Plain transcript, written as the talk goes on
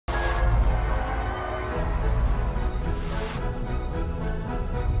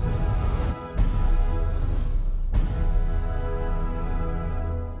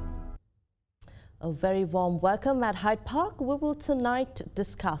A very warm welcome at Hyde Park. We will tonight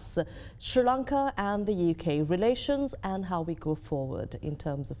discuss Sri Lanka and the UK relations and how we go forward in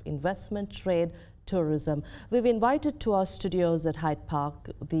terms of investment, trade, tourism. We've invited to our studios at Hyde Park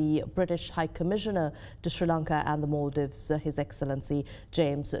the British High Commissioner to Sri Lanka and the Maldives, His Excellency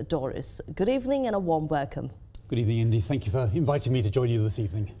James Dauris. Good evening and a warm welcome. Good evening, Indy. Thank you for inviting me to join you this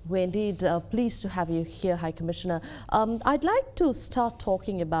evening. We're indeed pleased to have you here, High Commissioner. I'd like to start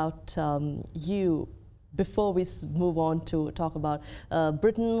talking about you before we move on to talk about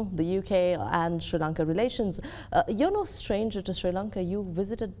Britain, the UK and Sri Lanka relations. You're no stranger to Sri Lanka. You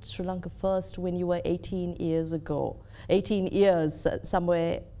visited Sri Lanka first when you were 18 years ago. 18 years,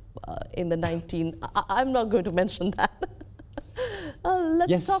 somewhere in the 19... I'm not going to mention that.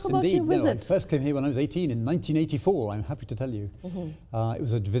 Let's talk about your visit. No, I first came here when I was 18 in 1984, I'm happy to tell you. It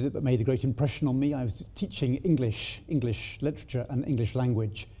was a visit that made a great impression on me. I was teaching English literature and English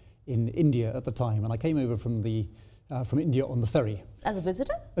language in India at the time, and I came over from India on the ferry. As a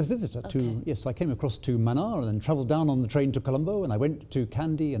visitor? As a visitor, okay. Yes, so I came across to Mannar and then travelled down on the train to Colombo, and I went to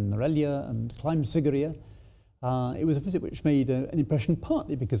Kandy and Narelya and climbed Sigiriya. It was a visit which made an impression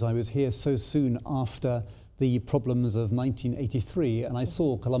partly because I was here so soon after the problems of 1983, and I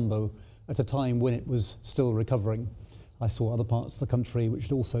saw Colombo at a time when it was still recovering. I saw other parts of the country which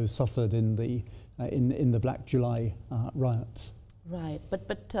had also suffered in the Black July riots. Right,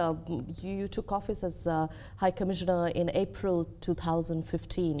 but you took office as High Commissioner in April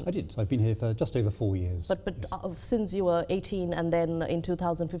 2015. I did. So I've been here for just over 4 years. But yes. Since you were 18 and then in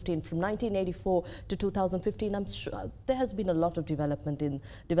 2015, from 1984 to 2015, I'm sure there has been a lot of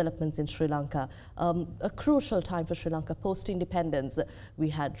developments in Sri Lanka. A crucial time for Sri Lanka post-independence. We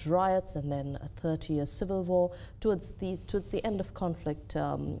had riots and then a 30-year civil war. Towards the end of conflict,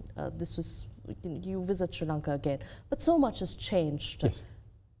 you visit Sri Lanka again, but so much has changed. Yes,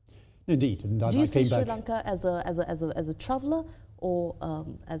 indeed. And do you see Sri Lanka as a traveller or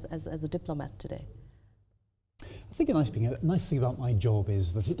as a diplomat today? I think a nice thing about my job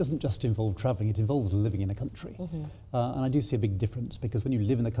is that it doesn't just involve travelling; it involves living in a country. And I do see a big difference because when you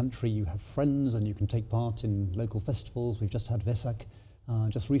live in a country, you have friends and you can take part in local festivals. We've just had Vesak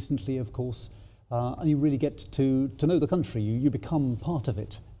just recently, of course. And you really get to know the country. You become part of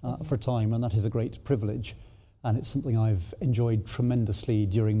it for a time, and that is a great privilege. And it's something I've enjoyed tremendously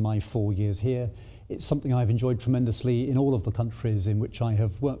during my 4 years here. It's something I've enjoyed tremendously in all of the countries in which I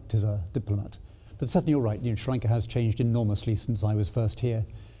have worked as a diplomat. But certainly you're right, Sri Lanka has changed enormously since I was first here.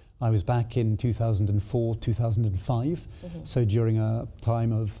 I was back in 2004, 2005, so during a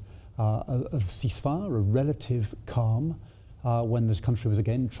time of ceasefire, a relative calm, when the country was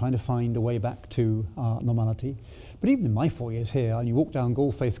again trying to find a way back to normality. But even in my 4 years here, you walk down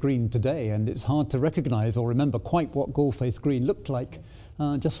Gallface Green today and it's hard to recognise or remember quite what Gallface Green looked like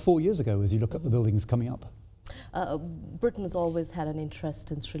just 4 years ago as you look at the buildings coming up. Britain has always had an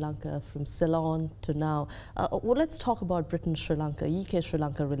interest in Sri Lanka from Ceylon to now. Well, let's talk about Britain-Sri Lanka, UK-Sri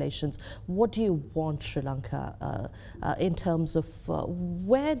Lanka relations. What do you want Sri Lanka in terms of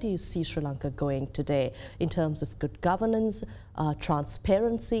where do you see Sri Lanka going today in terms of good governance,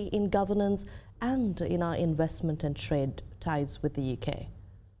 transparency in governance and in our investment and trade ties with the UK?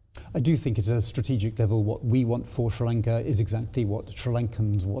 I do think at a strategic level what we want for Sri Lanka is exactly what Sri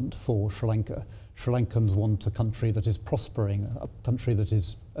Lankans want for Sri Lanka. Sri Lankans want a country that is prospering, a country that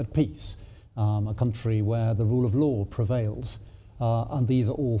is at peace, a country where the rule of law prevails. And these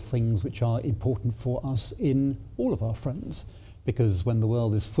are all things which are important for us in all of our friends. Because when the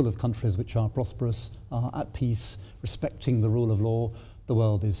world is full of countries which are prosperous, at peace, respecting the rule of law, the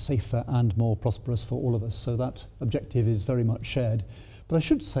world is safer and more prosperous for all of us. So that objective is very much shared. But I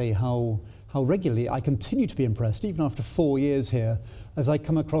should say how regularly I continue to be impressed, even after 4 years here, as I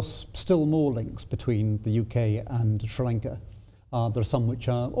come across still more links between the UK and Sri Lanka. There are some which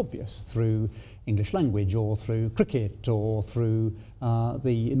are obvious through English language or through cricket or through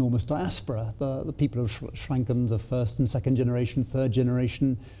the enormous diaspora, the people of Sri Lankans of first and second generation, third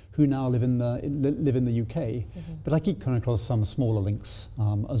generation, who now live in the UK. But I keep coming across some smaller links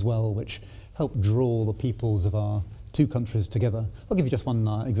as well, which help draw the peoples of our two countries together. I'll give you just one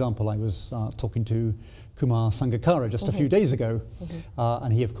example. I was talking to Kumar Sangakkara just a few days ago,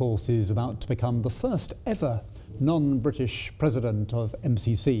 and he of course is about to become the first ever non-British president of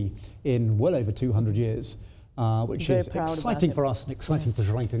MCC in well over 200 years, which is exciting for us and exciting for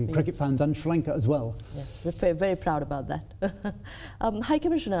Sri Lankan cricket fans and Sri Lanka as well. Yes, we're very proud about that. High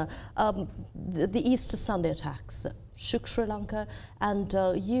Commissioner, the Easter Sunday attacks shook Sri Lanka, and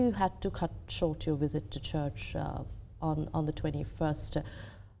you had to cut short your visit to church on the 21st.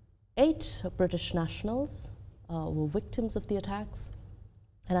 8 British nationals were victims of the attacks,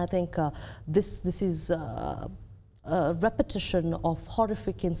 And I think this is a repetition of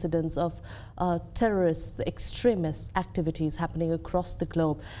horrific incidents of terrorist, extremist activities happening across the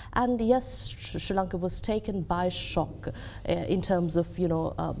globe. And yes, Sri Lanka was taken by shock in terms of, you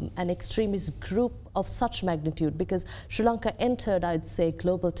know, an extremist group of such magnitude, because Sri Lanka entered, I'd say,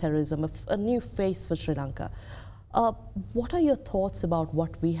 global terrorism, a new phase for Sri Lanka. What are your thoughts about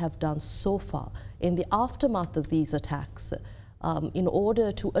what we have done so far in the aftermath of these attacks in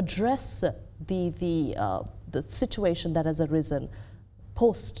order to address the situation that has arisen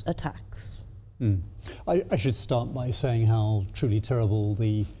post-attacks? I should start by saying how truly terrible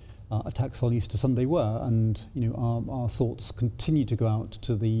the attacks on Easter Sunday were, and you know, our thoughts continue to go out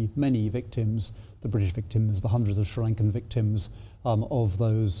to the many victims, the British victims, the hundreds of Sri Lankan victims of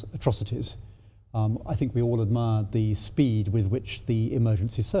those atrocities. I think we all admired the speed with which the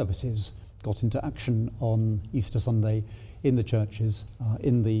emergency services got into action on Easter Sunday in the churches,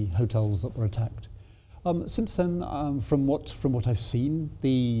 in the hotels that were attacked. Since then, from what I've seen,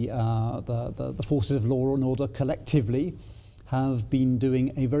 the forces of law and order collectively have been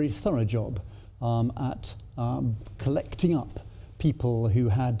doing a very thorough job at collecting up people who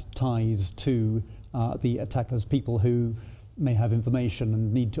had ties to the attackers, people who may have information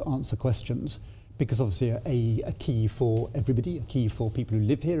and need to answer questions. Because obviously a key for everybody, a key for people who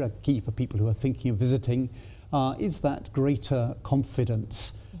live here, a key for people who are thinking of visiting, is that greater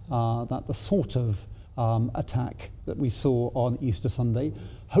confidence that the sort of attack that we saw on Easter Sunday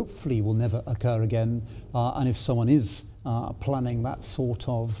hopefully will never occur again. And if someone is planning that sort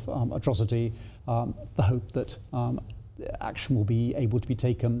of atrocity, the hope that action will be able to be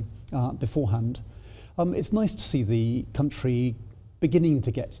taken beforehand. It's nice to see the country beginning to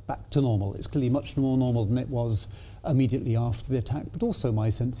get back to normal. It's clearly much more normal than it was immediately after the attack, but also my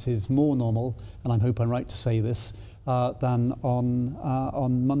sense is more normal, and I hope I'm right to say this, than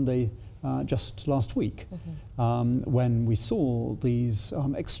on Monday just last week, when we saw these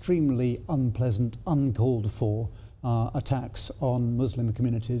extremely unpleasant, uncalled for attacks on Muslim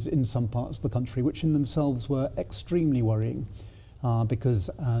communities in some parts of the country, which in themselves were extremely worrying. Because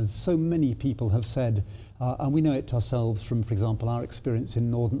as so many people have said, and we know it ourselves from, for example, our experience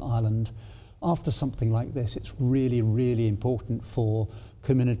in Northern Ireland, after something like this, it's really, really important for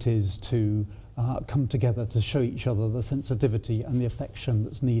communities to come together to show each other the sensitivity and the affection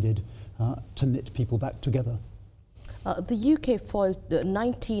that's needed to knit people back together. The UK foiled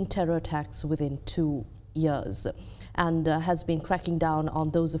 19 terror attacks within 2 years and has been cracking down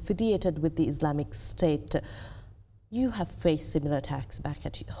on those affiliated with the Islamic State. You have faced similar attacks back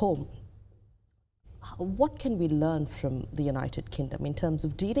at home. What can we learn from the United Kingdom in terms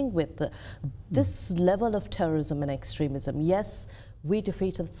of dealing with this level of terrorism and extremism? Yes, we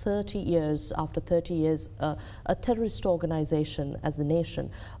defeated after 30 years, a terrorist organization as the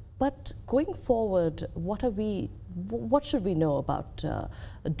nation. But going forward, what should we know about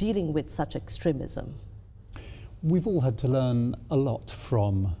dealing with such extremism? We've all had to learn a lot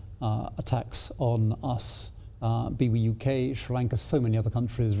from attacks on us, be we UK, Sri Lanka, so many other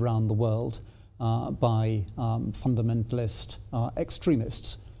countries around the world, by fundamentalist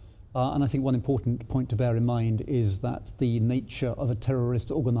extremists. And I think one important point to bear in mind is that the nature of a terrorist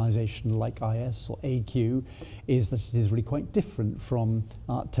organisation like IS or AQ is that it is really quite different from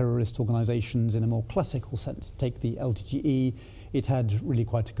terrorist organisations in a more classical sense. Take the LTTE, it had really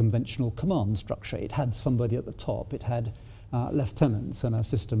quite a conventional command structure. It had somebody at the top, it had lieutenants and a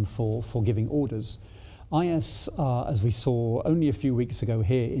system for giving orders. IS, as we saw only a few weeks ago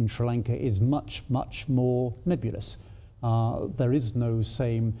here in Sri Lanka, is much, much more nebulous. There is no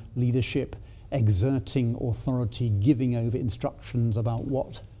same leadership, exerting authority, giving over instructions about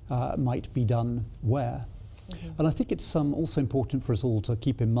what might be done where. And I think it's also important for us all to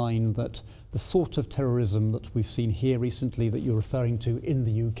keep in mind that the sort of terrorism that we've seen here recently that you're referring to in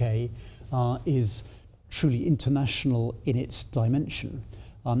the UK is truly international in its dimension.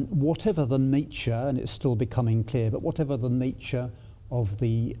 Whatever the nature, and it's still becoming clear, but whatever the nature of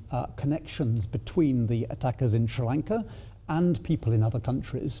the connections between the attackers in Sri Lanka and people in other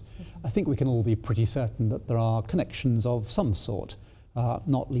countries, I think we can all be pretty certain that there are connections of some sort,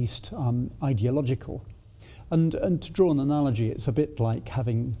 not least ideological. And to draw an analogy, it's a bit like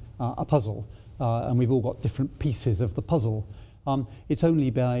having a puzzle, and we've all got different pieces of the puzzle. It's only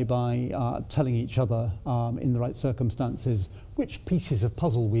by telling each other in the right circumstances which pieces of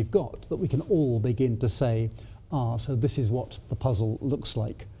puzzle we've got that we can all begin to say, so this is what the puzzle looks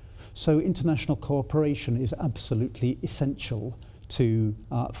like. So international cooperation is absolutely essential to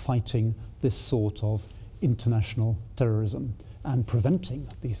fighting this sort of international terrorism and preventing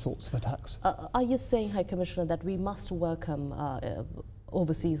these sorts of attacks. Are you saying, High Commissioner, that we must welcome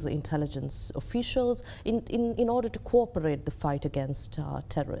overseas intelligence officials in order to cooperate the fight against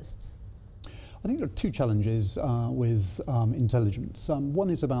terrorists? I think there are two challenges with intelligence. One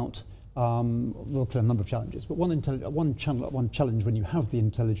is about, well, a number of challenges, but one challenge when you have the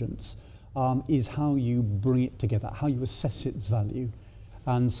intelligence is how you bring it together, how you assess its value.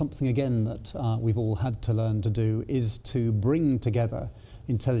 And something, again, that we've all had to learn to do is to bring together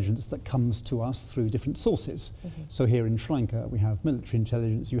intelligence that comes to us through different sources. Mm-hmm. So here in Sri Lanka, we have military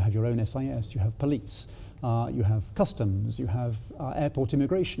intelligence, you have your own SIS, you have police, you have customs, you have airport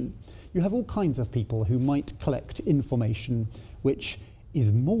immigration. You have all kinds of people who might collect information which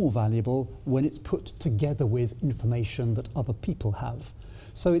is more valuable when it's put together with information that other people have.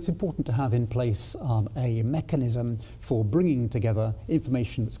 So it's important to have in place a mechanism for bringing together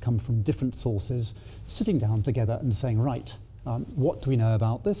information that's come from different sources, sitting down together and saying, right, what do we know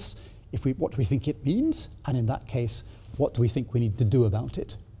about this? What do we think it means? And in that case, what do we think we need to do about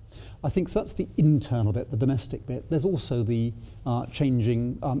it? I think so that's the internal bit, the domestic bit. There's also the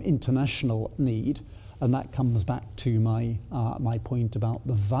changing international need, and that comes back to my point about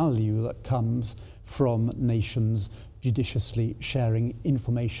the value that comes from nations judiciously sharing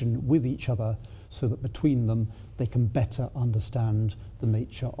information with each other so that between them they can better understand the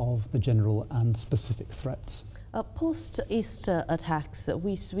nature of the general and specific threats. Post-Easter attacks,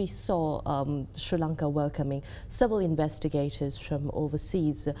 we saw Sri Lanka welcoming several investigators from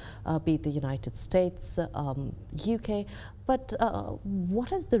overseas, be it the United States, UK. But what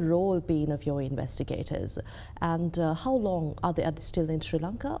has the role been of your investigators, and how long are they still in Sri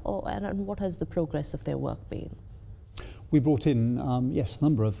Lanka, and what has the progress of their work been? We brought in, yes, a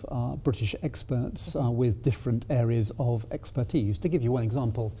number of British experts with different areas of expertise. To give you one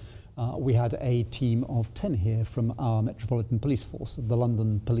example, we had a team of 10 here from our Metropolitan Police Force, the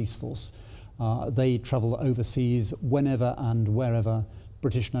London Police Force. They travel overseas whenever and wherever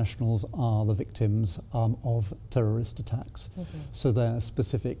British nationals are the victims of terrorist attacks. Mm-hmm. So their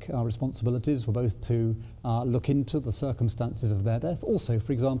specific responsibilities were both to look into the circumstances of their death, also,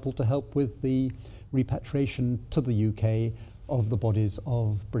 for example, to help with the repatriation to the UK of the bodies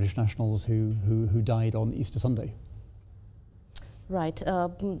of British nationals who died on Easter Sunday. Right.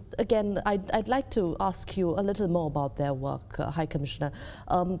 Again, I'd like to ask you a little more about their work, High Commissioner.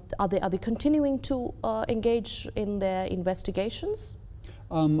 Are they continuing to engage in their investigations?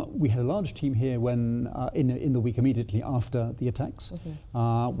 We had a large team here when in the week immediately after the attacks.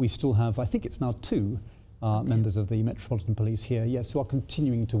 Mm-hmm. We still have, I think it's now 2 members of the Metropolitan Police here, yes, who are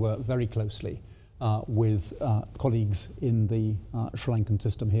continuing to work very closely with colleagues in the Sri Lankan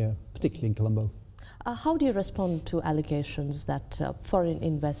system here, particularly in Colombo. How do you respond to allegations that foreign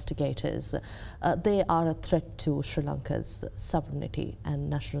investigators, they are a threat to Sri Lanka's sovereignty and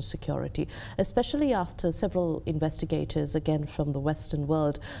national security, especially after several investigators, again from the Western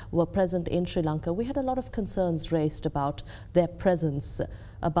world, were present in Sri Lanka? We had a lot of concerns raised about their presence,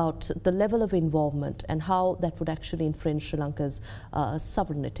 about the level of involvement and how that would actually infringe Sri Lanka's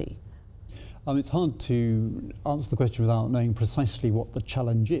sovereignty. It's hard to answer the question without knowing precisely what the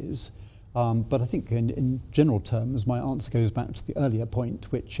challenge is. But I think in general terms, my answer goes back to the earlier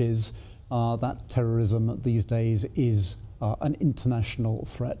point, which is that terrorism these days is an international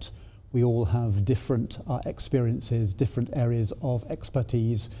threat. We all have different experiences, different areas of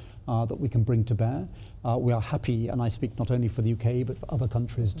expertise that we can bring to bear. We are happy, and I speak not only for the UK, but for other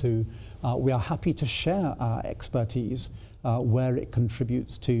countries too, we are happy to share our expertise where it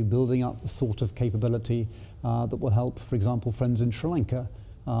contributes to building up the sort of capability that will help, for example, friends in Sri Lanka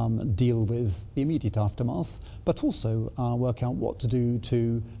deal with the immediate aftermath, but also work out what to do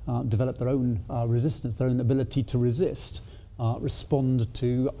to develop their own resistance, their own ability to resist, respond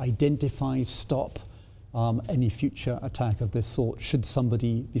to, identify, stop any future attack of this sort should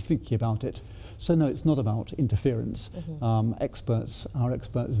somebody be thinking about it. So no, it's not about interference. Mm-hmm. Our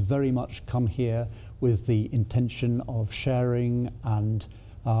experts very much come here with the intention of sharing and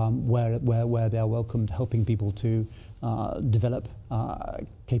where they are welcomed, helping people to develop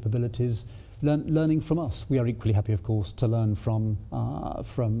capabilities, learning from us. We are equally happy, of course, to learn from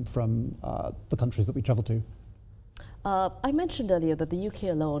the countries that we travel to. I mentioned earlier that the UK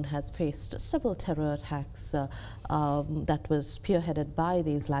alone has faced several terror attacks that was spearheaded by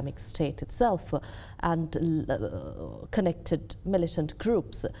the Islamic State itself and connected militant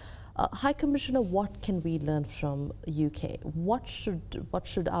groups. High Commissioner, what can we learn from UK? What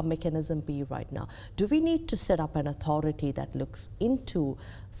should our mechanism be right now? Do we need to set up an authority that looks into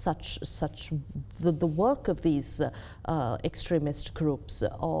the work of these extremist groups,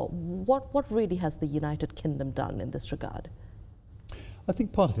 or what really has the United Kingdom done in this regard? I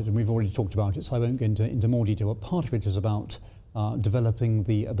think part of it, and we've already talked about it, so I won't go into more detail, but part of it is about developing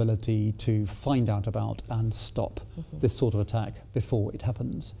the ability to find out about and stop this sort of attack before it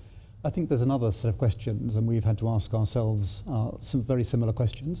happens. I think there's another set of questions, and we've had to ask ourselves some very similar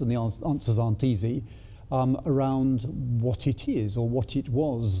questions, and the answers aren't easy, around what it is or what it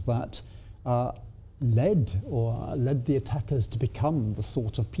was that led the attackers to become the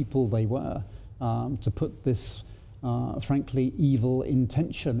sort of people they were, to put this frankly evil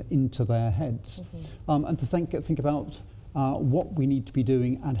intention into their heads, and to think about what we need to be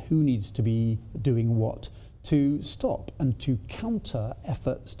doing and who needs to be doing what to stop and to counter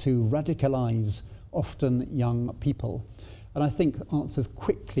efforts to radicalise often young people. And I think answers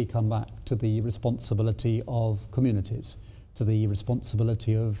quickly come back to the responsibility of communities, to the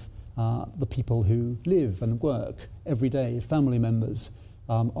responsibility of the people who live and work every day, family members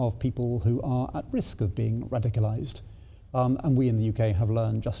of people who are at risk of being radicalised. And we in the UK have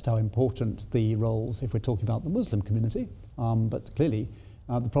learned just how important the roles, if we're talking about the Muslim community, but clearly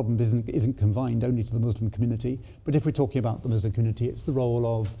the problem isn't confined only to the Muslim community, but if we're talking about the Muslim community, it's the role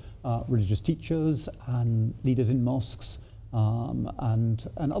of religious teachers and leaders in mosques and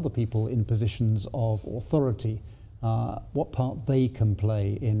other people in positions of authority, what part they can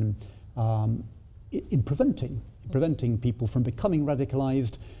play in preventing people from becoming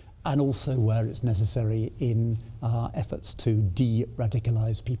radicalised, and also where it's necessary in efforts to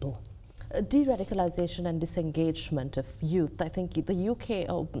de-radicalise people. De-radicalisation and disengagement of youth. I think the UK,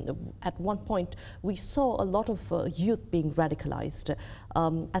 at one point, we saw a lot of youth being radicalised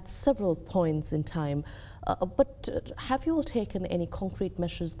at several points in time. But have you all taken any concrete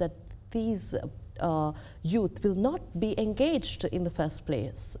measures that these youth will not be engaged in the first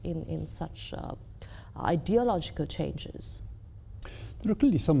place in such ideological changes? There are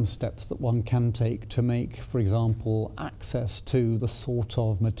clearly some steps that one can take to make, for example, access to the sort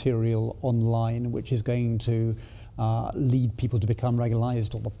of material online which is going to lead people to become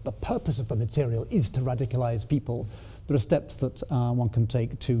radicalised, or the purpose of the material is to radicalise people. There are steps that one can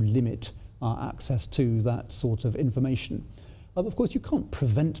take to limit access to that sort of information. Of course, you can't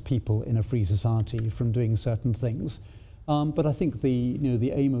prevent people in a free society from doing certain things. But I think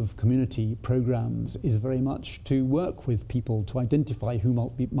the aim of community programs is very much to work with people to identify who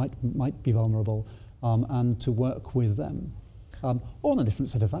might be vulnerable, and to work with them on a different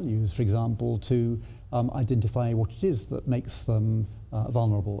set of values. For example, to identify what it is that makes them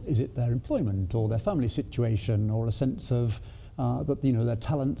vulnerable. Is it their employment or their family situation, or a sense of that their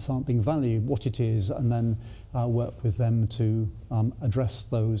talents aren't being valued? What it is, and then work with them to address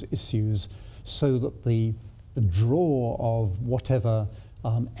those issues, so that the draw of whatever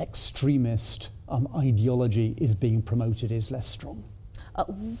extremist ideology is being promoted is less strong.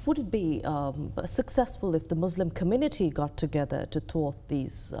 Would it be successful if the Muslim community got together to thwart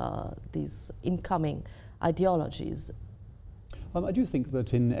these incoming ideologies? I do think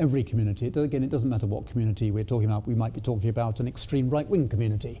that in every community, again, it doesn't matter what community we're talking about. We might be talking about an extreme right-wing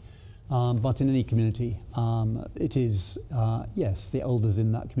community. But in any community, it is, yes, the elders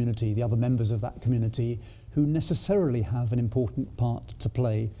in that community, the other members of that community, who necessarily have an important part to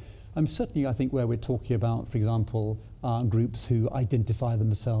play. Certainly, I think, where we're talking about, for example, groups who identify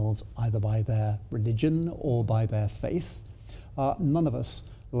themselves either by their religion or by their faith. None of us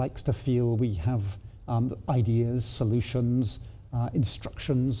likes to feel we have ideas, solutions,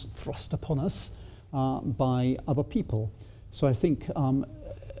 instructions thrust upon us by other people. So I think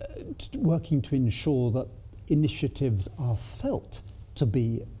working to ensure that initiatives are felt to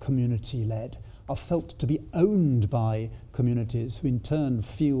be community-led, are felt to be owned by communities, who in turn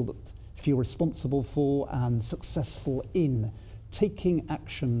feel responsible for and successful in taking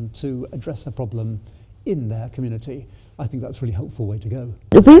action to address a problem in their community. I think that's a really helpful way to go.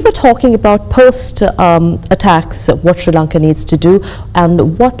 We were talking about post-attacks, what Sri Lanka needs to do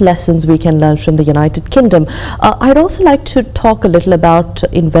and what lessons we can learn from the United Kingdom. I'd also like to talk a little about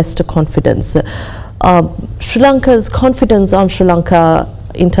investor confidence. Sri Lanka's confidence on Sri Lanka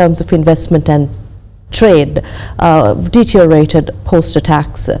in terms of investment and trade deteriorated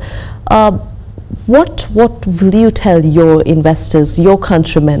post-attacks. What will you tell your investors, your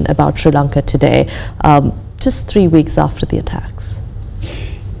countrymen, about Sri Lanka today, just 3 weeks after the attacks?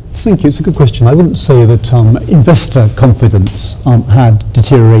 Thank you. It's a good question. I wouldn't say that investor confidence had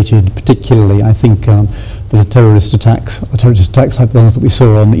deteriorated particularly. I think the terrorist attacks like the ones that we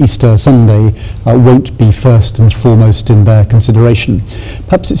saw on Easter Sunday won't be first and foremost in their consideration.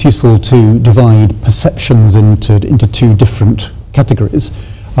 Perhaps it's useful to divide perceptions into two different categories.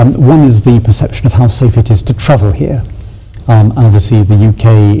 One is the perception of how safe it is to travel here. And obviously the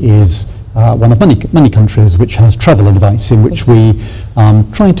UK is one of many countries which has travel advice, in which we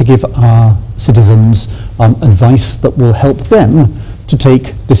try to give our citizens advice that will help them to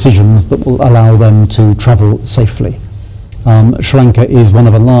take decisions that will allow them to travel safely. Sri Lanka is one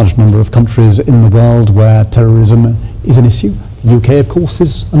of a large number of countries in the world where terrorism is an issue. The UK, of course,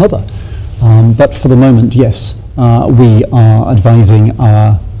 is another. But for the moment, yes, we are advising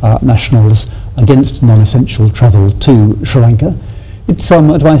our nationals against non-essential travel to Sri Lanka. It's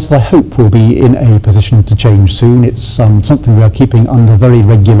advice that I hope will be in a position to change soon. It's something we are keeping under very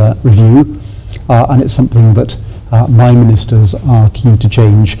regular review, and it's something that my ministers are keen to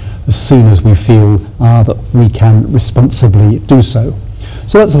change as soon as we feel that we can responsibly do so.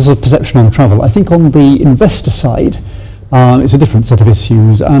 So that's the sort of perception on travel. I think on the investor side, it's a different set of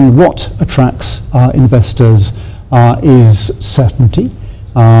issues, and what attracts investors is certainty,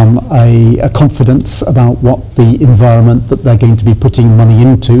 a confidence about what the environment that they're going to be putting money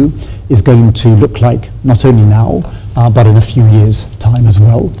into is going to look like, not only now, but in a few years' time as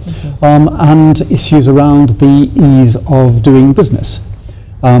well, and issues around the ease of doing business.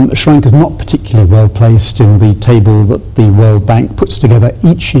 Sri Lanka is not particularly well placed in the table that the World Bank puts together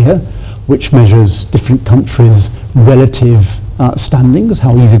each year, which measures different countries' relative standings,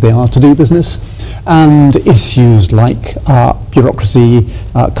 how easy they are to do business, and issues like bureaucracy,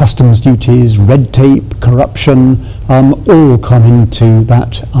 customs duties, red tape, corruption, all come into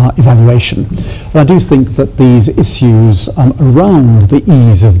that evaluation. And I do think that these issues around the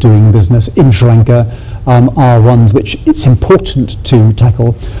ease of doing business in Sri Lanka are ones which it's important to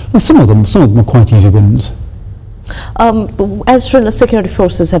tackle, and some of them are quite easy wins. As Sri Lanka security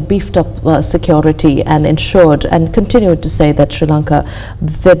forces have beefed up security and ensured and continued to say that Sri Lanka,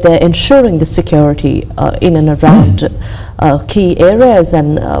 that they're ensuring the security in and around key areas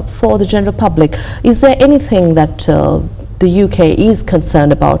and for the general public, is there anything that the UK is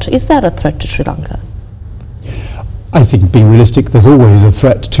concerned about? Is that a threat to Sri Lanka? I think, being realistic, there's always a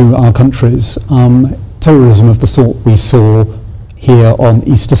threat to our countries. Terrorism of the sort we saw here on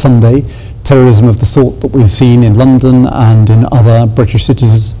Easter Sunday, terrorism of the sort that we've seen in London and in other British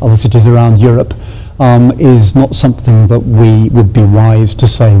cities, other cities around Europe, is not something that we would be wise to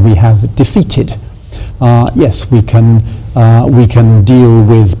say we have defeated. Yes, we can deal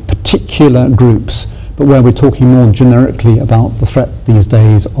with particular groups, but where we're talking more generically about the threat these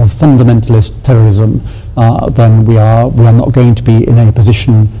days of fundamentalist terrorism, then we are not going to be in a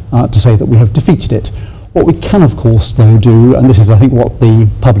position to say that we have defeated it. What we can, of course, though, do, and this is, I think, what the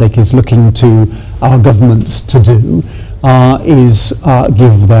public is looking to our governments to do, is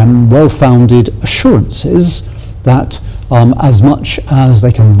give them well-founded assurances that as much as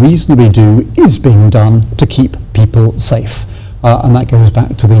they can reasonably do is being done to keep people safe. And that goes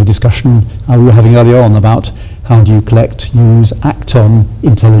back to the discussion we were having earlier on about how do you collect, use, act on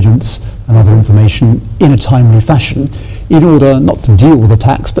intelligence and other information in a timely fashion in order not to deal with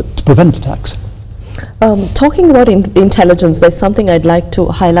attacks but to prevent attacks. Talking about intelligence, there's something I'd like to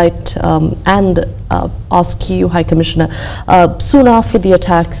highlight and ask you, High Commissioner. Soon after the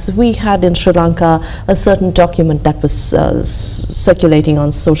attacks, we had in Sri Lanka a certain document that was circulating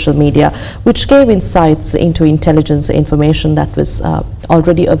on social media, which gave insights into intelligence information that was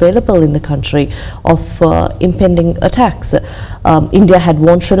already available in the country of impending attacks. India had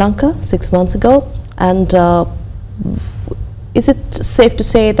warned Sri Lanka 6 months ago, and is it safe to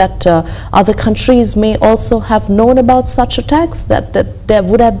say that other countries may also have known about such attacks, that there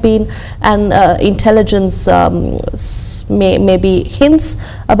would have been an intelligence, maybe hints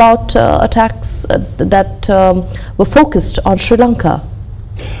about attacks that were focused on Sri Lanka?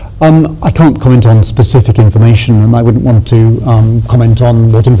 I can't comment on specific information, and I wouldn't want to comment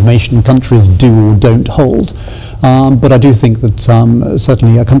on what information countries do or don't hold. But I do think that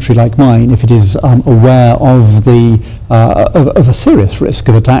certainly a country like mine, if it is aware of of a serious risk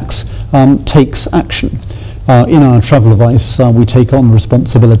of attacks, takes action. In our travel advice, we take on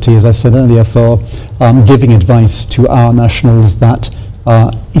responsibility, as I said earlier, for giving advice to our nationals that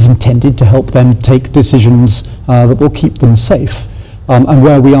is intended to help them take decisions that will keep them safe. And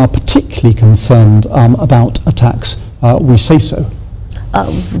where we are particularly concerned about attacks, we say so.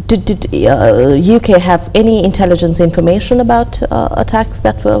 Did UK have any intelligence information about attacks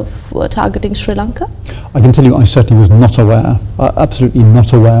that were targeting Sri Lanka? I can tell you I certainly was not aware, absolutely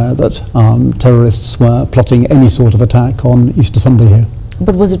not aware that terrorists were plotting any sort of attack on Easter Sunday here.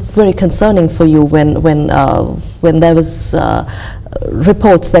 But was it very concerning for you when there was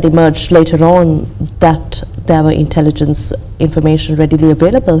reports that emerged later on that there were intelligence information readily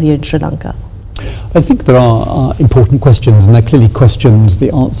available here in Sri Lanka? I think there are important questions, and they're clearly questions,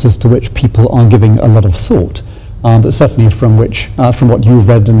 the answers to which people are giving a lot of thought. but certainly from what you've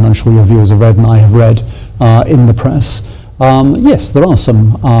read, and I'm sure your viewers have read and I have read in the press, yes, there are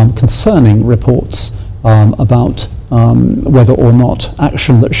some concerning reports about whether or not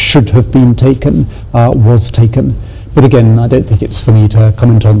action that should have been taken was taken. But again, I don't think it's for me to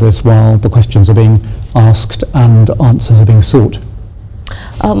comment on this while the questions are being asked and answers are being sought.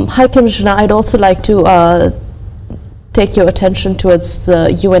 High Commissioner, I'd also like to take your attention towards the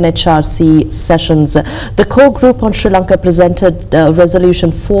UNHRC sessions. The core group on Sri Lanka presented resolution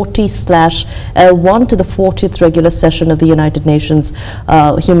 40/L1 to the 40th regular session of the United Nations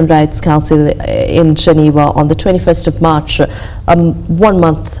Human Rights Council in Geneva on the 21st of March, 1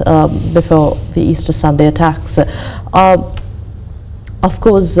 month before the Easter Sunday attacks. Of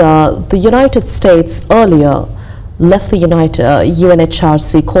course, the United States earlier left the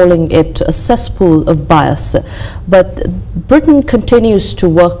UNHRC, calling it a cesspool of bias. But Britain continues to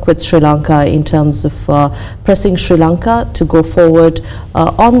work with Sri Lanka in terms of pressing Sri Lanka to go forward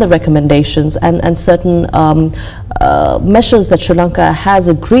on the recommendations and certain measures that Sri Lanka has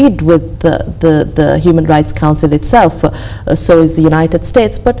agreed with the Human Rights Council itself. So is the United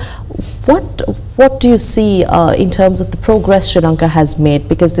States. But what do you see in terms of the progress Sri Lanka has made?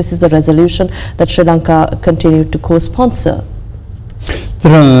 Because this is the resolution that Sri Lanka continued to co-sponsor.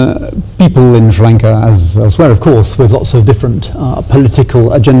 There are people in Sri Lanka, as elsewhere, of course, with lots of different political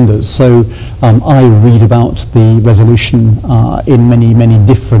agendas. So I read about the resolution in many, many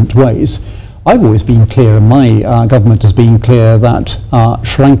different ways. I've always been clear, and my government has been clear, that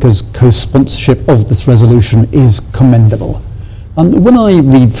Sri Lanka's co-sponsorship of this resolution is commendable. When I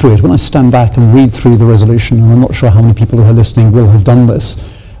read through it, when I stand back and read through the resolution, and I'm not sure how many people who are listening will have done this,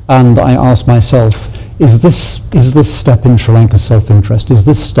 and I ask myself, is this step in Sri Lanka's self-interest? Is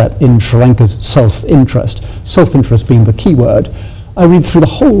this step in Sri Lanka's self-interest? Self-interest being the key word. I read through the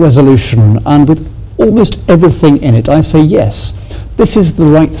whole resolution, and with almost everything in it, I say, yes, this is the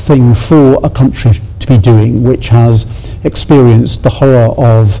right thing for a country to be doing, which has experienced the horror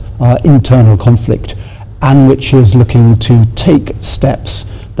of internal conflict, and which is looking to take steps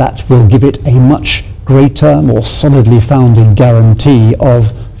that will give it a much greater, more solidly founded guarantee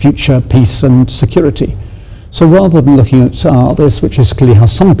of future peace and security. So rather than looking at this, which is clearly how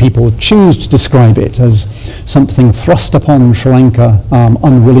some people choose to describe it, as something thrust upon Sri Lanka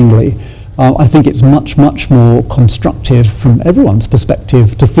unwillingly, I think it's much, much more constructive from everyone's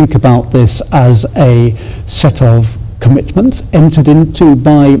perspective to think about this as a set of commitments entered into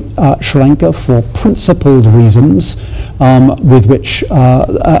by Sri Lanka for principled reasons, with which the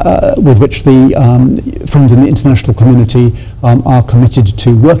friends in the international community are committed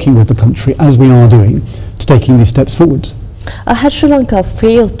to working with the country, as we are doing, to taking these steps forward. Has Sri Lanka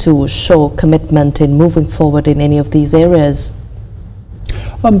failed to show commitment in moving forward in any of these areas?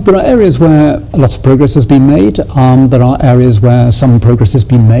 There are areas where a lot of progress has been made. There are areas where some progress has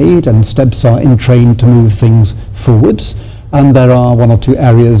been made and steps are in train to move things forwards. And there are one or two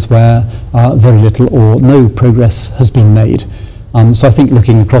areas where very little or no progress has been made. So I think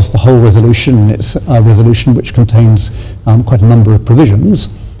looking across the whole resolution, it's a resolution which contains quite a number of provisions.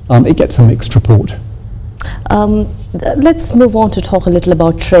 It gets a mixed report. Let's move on to talk a little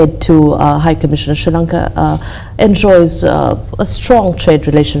about trade too, High Commissioner. Sri Lanka enjoys a strong trade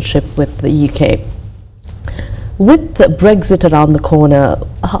relationship with the UK. With the Brexit around the corner,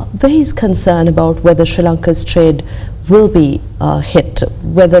 there is concern about whether Sri Lanka's trade will be hit,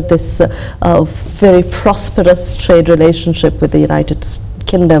 whether this very prosperous trade relationship with the United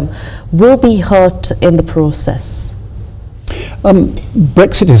Kingdom will be hurt in the process.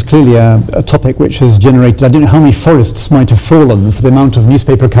 Brexit is clearly a topic which has generated, I don't know how many forests might have fallen for the amount of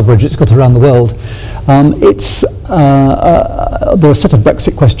newspaper coverage it's got around the world. There are a set of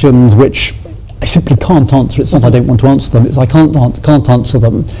Brexit questions which I simply can't answer. It's not I don't want to answer them, it's I can't answer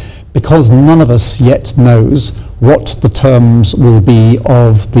them because none of us yet knows what the terms will be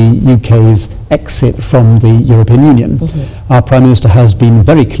of the UK's exit from the European Union. Mm-hmm. Our Prime Minister has been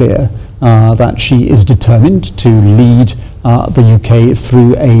very clear that she is determined to lead the UK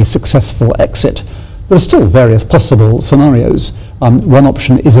through a successful exit. There are still various possible scenarios. One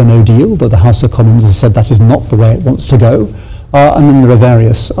option is a no deal, though the House of Commons has said that is not the way it wants to go. And then there are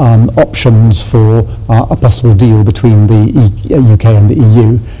various options for a possible deal between the UK and the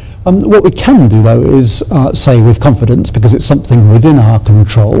EU. What we can do, though, is say with confidence, because it's something within our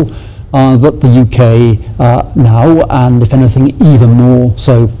control, that the UK now, and if anything even more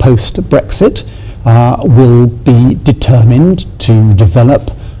so post-Brexit, will be determined to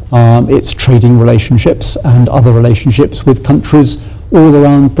develop its trading relationships and other relationships with countries all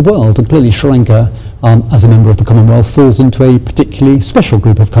around the world. And clearly Sri Lanka, as a member of the Commonwealth, falls into a particularly special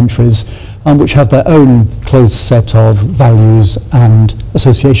group of countries which have their own close set of values and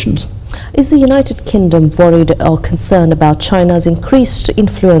associations. Is the United Kingdom worried or concerned about China's increased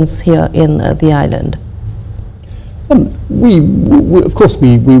influence here in the island? Of course,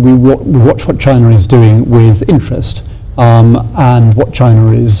 we watch what China is doing with interest, and what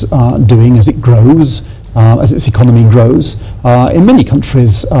China is doing as it grows, as its economy grows, in many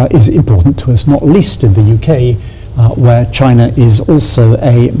countries is important to us, not least in the UK, where China is also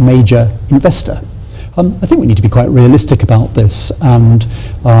a major investor. I think we need to be quite realistic about this, and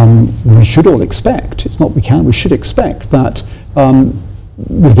we should all expect, it's not we can, we should expect that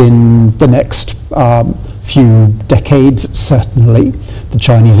within the next few decades, certainly, the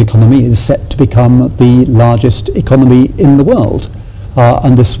Chinese economy is set to become the largest economy in the world.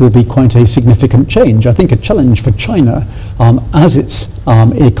 And this will be quite a significant change. I think a challenge for China, as its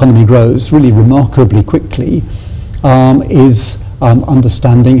economy grows really remarkably quickly, is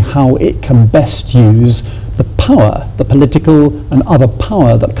understanding how it can best use the power, the political and other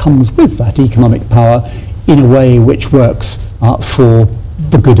power that comes with that economic power in a way which works for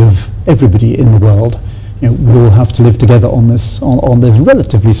the good of everybody in the world. You know, we all have to live together on this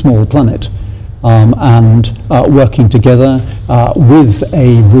relatively small planet, and working together with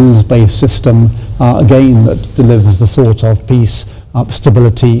a rules-based system, again, that delivers the sort of peace,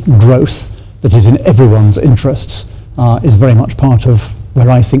 stability, growth that is in everyone's interests, is very much part of where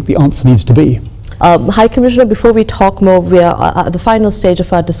I think the answer needs to be. High Commissioner, before we talk more, we are at the final stage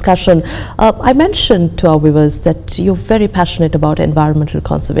of our discussion. I mentioned to our viewers that you're very passionate about environmental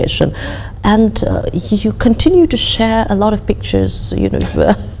conservation, and you continue to share a lot of pictures, you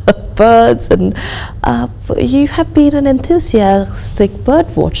know, birds, and you have been an enthusiastic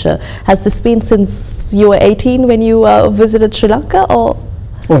bird watcher. Has this been since you were 18 when you visited Sri Lanka, or?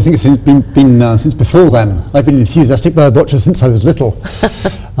 Well, I think it's been since before then. I've been an enthusiastic bird watcher since I was little.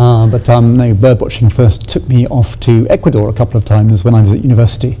 But no, bird watching first took me off to Ecuador a couple of times when I was at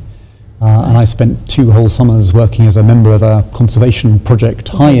university. And I spent 2 whole summers working as a member of a conservation project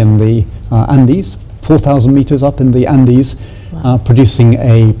high in the Andes, 4,000 meters up in the Andes, producing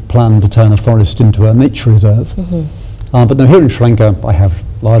a plan to turn a forest into a nature reserve. But no, here in Sri Lanka, I have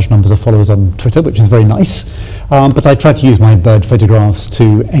large numbers of followers on Twitter, which is very nice. But I try to use my bird photographs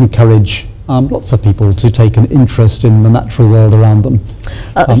to encourage lots of people to take an interest in the natural world around them.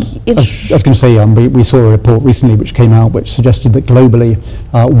 I was going to say, we saw a report recently which came out which suggested that globally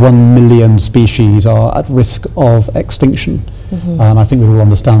 1 million species are at risk of extinction. And I think we all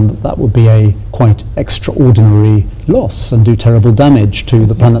understand that that would be a quite extraordinary loss and do terrible damage to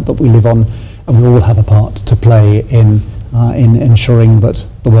the planet that we live on. And we all have a part to play in ensuring that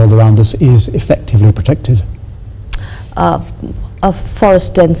the world around us is effectively protected.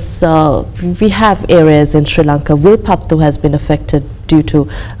 Forest dense, we have areas in Sri Lanka. Wilpattu has been affected due to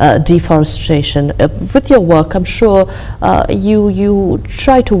deforestation. With your work, I'm sure you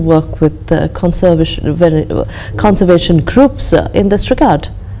try to work with conservation groups in this regard.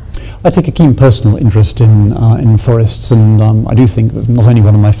 I take a keen personal interest in forests, and I do think that not only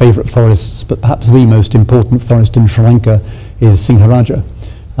one of my favourite forests, but perhaps the most important forest in Sri Lanka is Singharaja,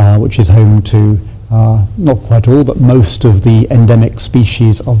 which is home to not quite all, but most of the endemic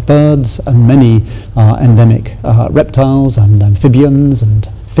species of birds and many endemic reptiles and amphibians and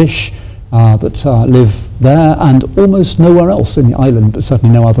fish that live there and almost nowhere else in the island, but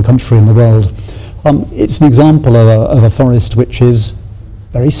certainly no other country in the world. It's an example of a forest which is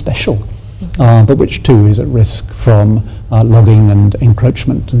very special, but which too is at risk from logging and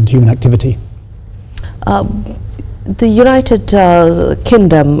encroachment and human activity. The United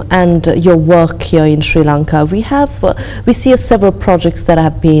Kingdom and your work here in Sri Lanka, we see several projects that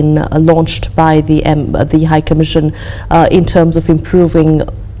have been launched by the High Commission in terms of improving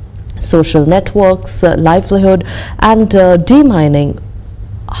social networks, livelihood, and demining.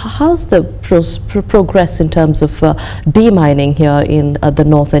 How's the progress in terms of demining here in the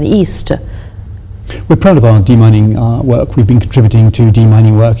north and east? We're proud of our demining work. We've been contributing to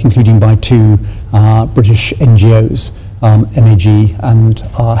demining work, including by 2 British NGOs, MAG and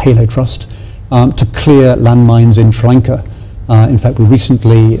Halo Trust, to clear landmines in Sri Lanka. In fact, we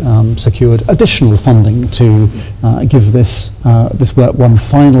recently secured additional funding to give this work one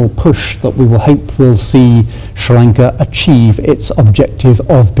final push that we will hope will see Sri Lanka achieve its objective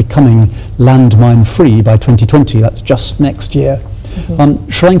of becoming landmine free by 2020. That's just next year.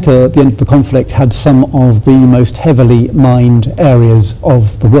 Sri Lanka, at the end of the conflict, had some of the most heavily mined areas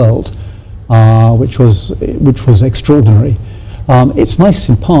of the world, which was extraordinary. It's nice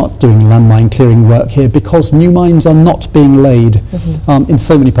in part doing landmine clearing work here because new mines are not being laid. In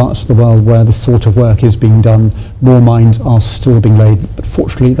so many parts of the world where this sort of work is being done, more mines are still being laid. But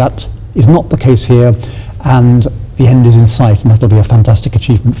fortunately, that is not the case here, and the end is in sight, and that'll be a fantastic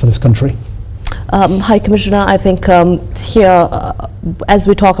achievement for this country. High Commissioner, I think here, as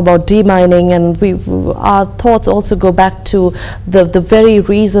we talk about demining, and our thoughts also go back to the very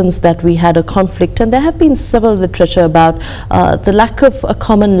reasons that we had a conflict, and there have been several literature about the lack of a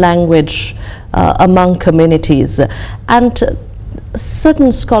common language among communities, and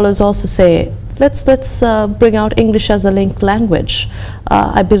certain scholars also say let's bring out English as a linked language.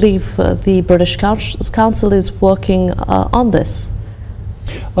 I believe the British Council is working on this.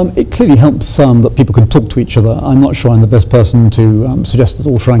 It clearly helps that people can talk to each other. I'm not sure I'm the best person to suggest that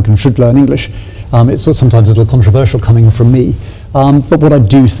all Sri Lankans should learn English. It's sometimes a little controversial coming from me. But what I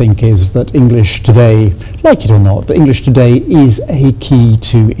do think is that English today, like it or not, but English today is a key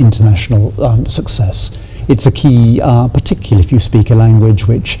to international success. It's a key, particularly if you speak a language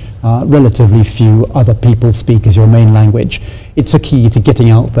which relatively few other people speak as your main language. It's a key to getting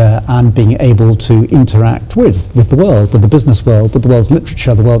out there and being able to interact with the world, with the business world, with the world's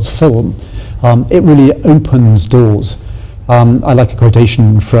literature, the world's film. It really opens doors. I like a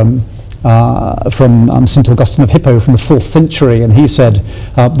quotation from St. Augustine of Hippo from the 4th century, and he said,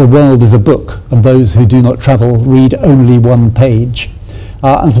 "The world is a book, and those who do not travel read only one page."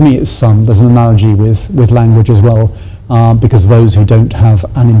 And for me, it's there's an analogy with language as well, because those who don't have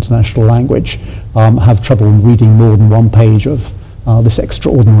an international language have trouble reading more than one page of this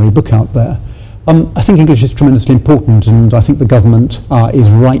extraordinary book out there. I think English is tremendously important, and I think the government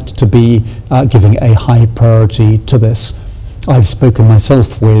is right to be giving a high priority to this. I've spoken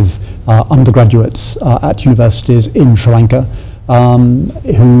myself with undergraduates at universities in Sri Lanka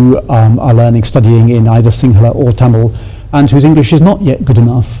who are studying in either Sinhala or Tamil, and whose English is not yet good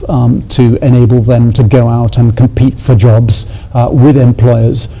enough to enable them to go out and compete for jobs with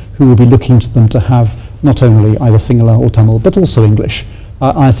employers who will be looking to them to have not only either Sinhala or Tamil, but also English.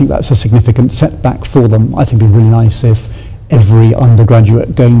 I think that's a significant setback for them. I think it would be really nice if every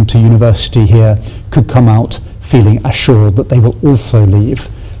undergraduate going to university here could come out feeling assured that they will also leave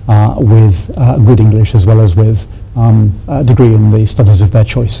with good English as well as with a degree in the studies of their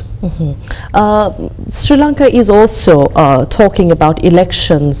choice. Sri Lanka is also talking about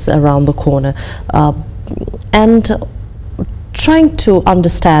elections around the corner and trying to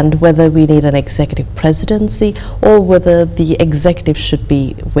understand whether we need an executive presidency or whether the executive should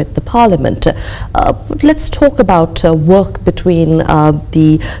be with the parliament. Let's talk about work between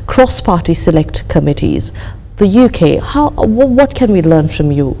the cross-party select committees. The UK, what can we learn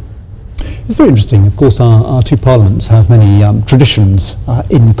from you? It's very interesting. Of course, our two parliaments have many traditions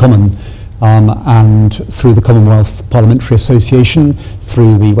in common, and through the Commonwealth Parliamentary Association,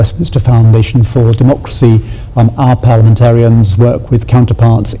 through the Westminster Foundation for Democracy, our parliamentarians work with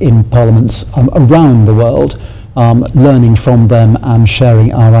counterparts in parliaments around the world, learning from them and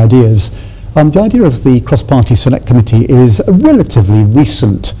sharing our ideas. The idea of the Cross-Party Select Committee is a relatively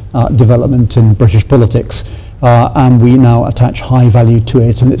recent development in British politics. And we now attach high value to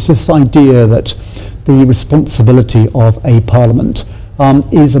it, and it's this idea that the responsibility of a parliament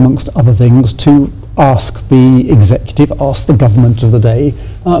is, amongst other things, to ask the executive, ask the government of the day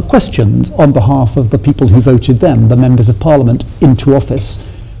questions on behalf of the people who voted them, the members of parliament, into office.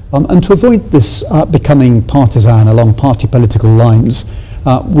 And to avoid this becoming partisan along party political lines,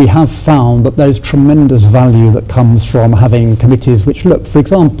 we have found that there is tremendous value that comes from having committees which look, for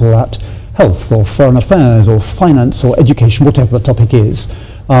example, at health or foreign affairs or finance or education, whatever the topic is,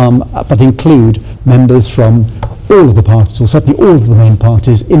 but include members from all of the parties, or certainly all of the main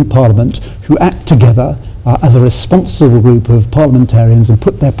parties in Parliament, who act together as a responsible group of parliamentarians and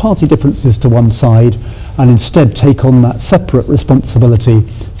put their party differences to one side and instead take on that separate responsibility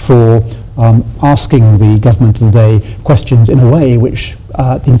for asking the government of the day questions in a way which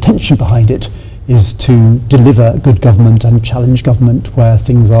the intention behind it is to deliver good government and challenge government where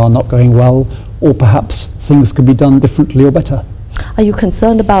things are not going well, or perhaps things could be done differently or better. Are you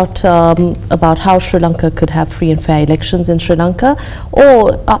concerned about how Sri Lanka could have free and fair elections in Sri Lanka,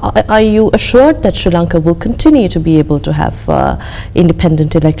 or are you assured that Sri Lanka will continue to be able to have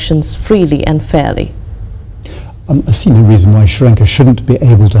independent elections freely and fairly? I see no reason why Sri Lanka shouldn't be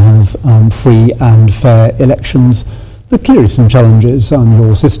able to have free and fair elections. There are clearly some challenges.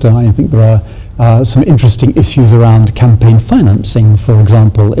 Your sister, I think there are some interesting issues around campaign financing, for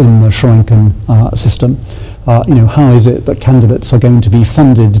example, in the Sri Lankan system. How is it that candidates are going to be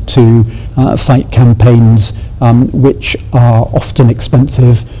funded to fight campaigns which are often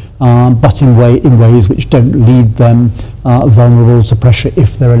expensive, but in ways which don't leave them vulnerable to pressure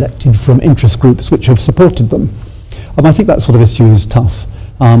if they're elected from interest groups which have supported them. I think that sort of issue is tough.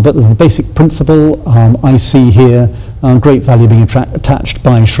 But the basic principle I see here, great value being attached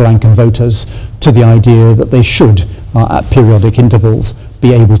by Sri Lankan voters to the idea that they should, at periodic intervals,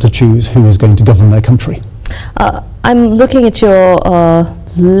 be able to choose who is going to govern their country. I'm looking at your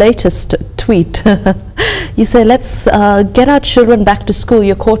latest tweet. You say, let's get our children back to school.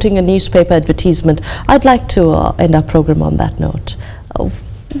 You're quoting a newspaper advertisement. I'd like to end our program on that note.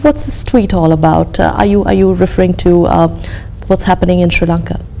 What's this tweet all about? Are you referring to what's happening in Sri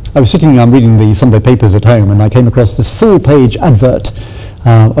Lanka? I was sitting reading the Sunday papers at home, and I came across this full-page advert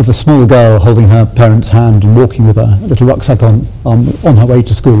of a small girl holding her parents' hand and walking with a little rucksack on her way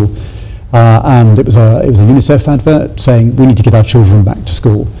to school. And it was a UNICEF advert saying we need to get our children back to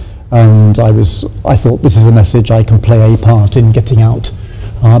school. And I thought this is a message I can play a part in getting out.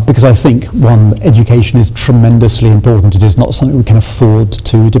 Because I think, one, education is tremendously important. It is not something we can afford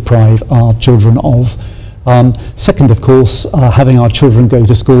to deprive our children of. Second, of course, having our children go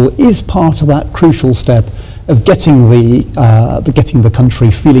to school is part of that crucial step of getting the country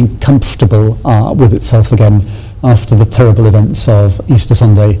feeling comfortable with itself again after the terrible events of Easter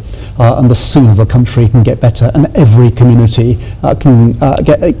Sunday. And the sooner the country can get better and every community can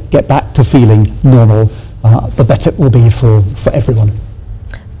get back to feeling normal, the better it will be for everyone.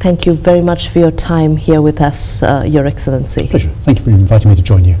 Thank you very much for your time here with us, Your Excellency. Pleasure. Thank you for inviting me to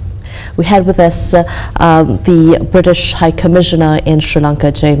join you. We had with us the British High Commissioner in Sri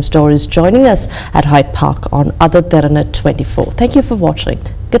Lanka, James Dauris, joining us at Hyde Park on AdaDerana 24. Thank you for watching.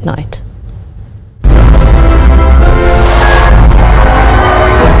 Good night.